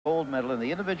gold medal in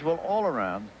the individual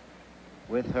all-around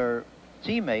with her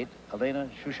teammate, Elena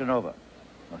Shushanova.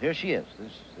 Well, here she is.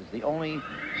 This is the only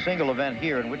single event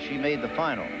here in which she made the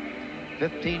final.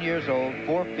 15 years old,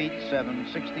 4 feet 7,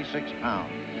 66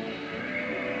 pounds.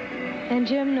 And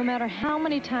Jim, no matter how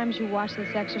many times you watch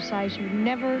this exercise, you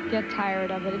never get tired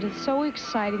of it. It is so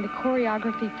exciting. The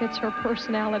choreography fits her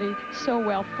personality so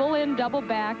well. Full in, double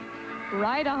back,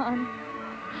 right on.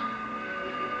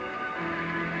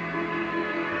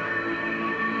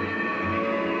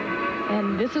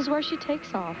 And this is where she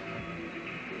takes off.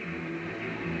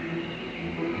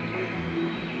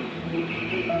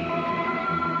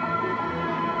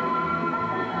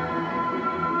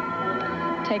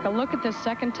 Take a look at this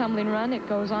second tumbling run. It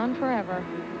goes on forever.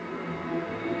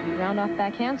 Round off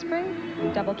back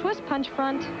handspring, double twist, punch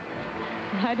front,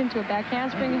 right into a back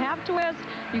handspring, half twist.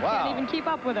 You can't even keep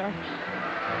up with her.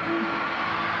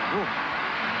 Ooh.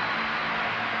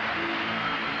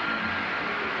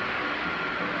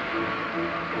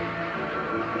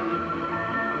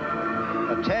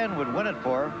 A 10 would win it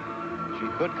for her. She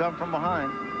could come from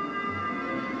behind.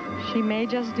 She may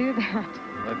just do that.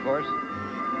 Of course.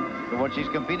 But what she's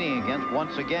competing against,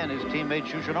 once again, is teammate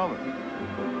Shushanova.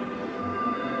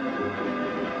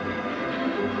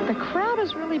 The crowd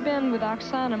has really been with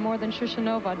Oksana more than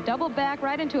Shushanova. Double back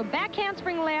right into a back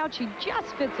handspring layout. She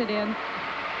just fits it in.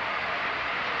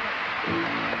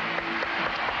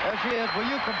 There she is. Well,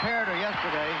 you compared her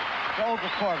yesterday to Olga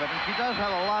Korbut, and she does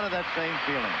have a lot of that same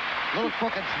feeling. Little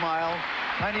crooked smile,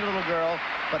 tiny little girl,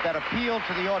 but that appeal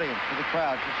to the audience, to the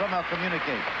crowd. She somehow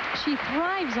communicates. She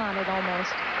thrives on it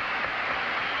almost.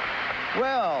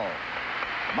 Well,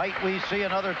 might we see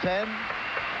another 10?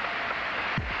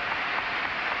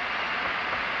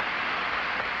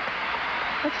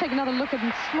 Let's take another look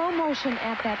in slow motion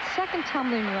at that second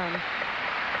tumbling run.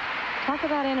 Talk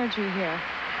about energy here.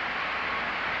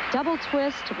 Double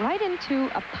twist right into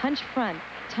a punch front.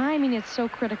 Timing is so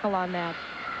critical on that.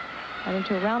 Right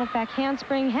into a round of back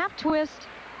handspring, half twist.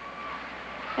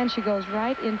 And she goes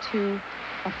right into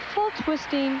a full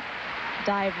twisting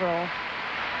dive roll.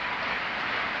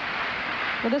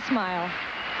 With a smile.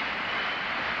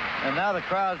 And now the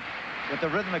crowd with the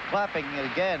rhythmic clapping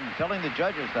again, telling the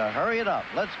judges to hurry it up.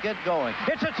 Let's get going.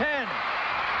 It's a 10.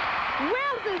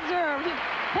 Well deserved.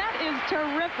 That is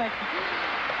terrific.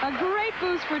 A great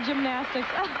boost for gymnastics.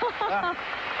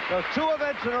 So 2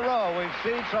 events in a row, we've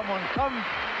seen someone come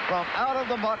from out of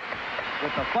the muck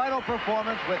with the final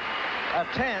performance with a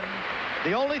 10,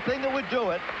 the only thing that would do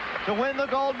it to win the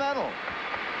gold medal.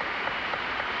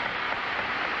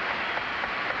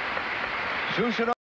 Shushanova.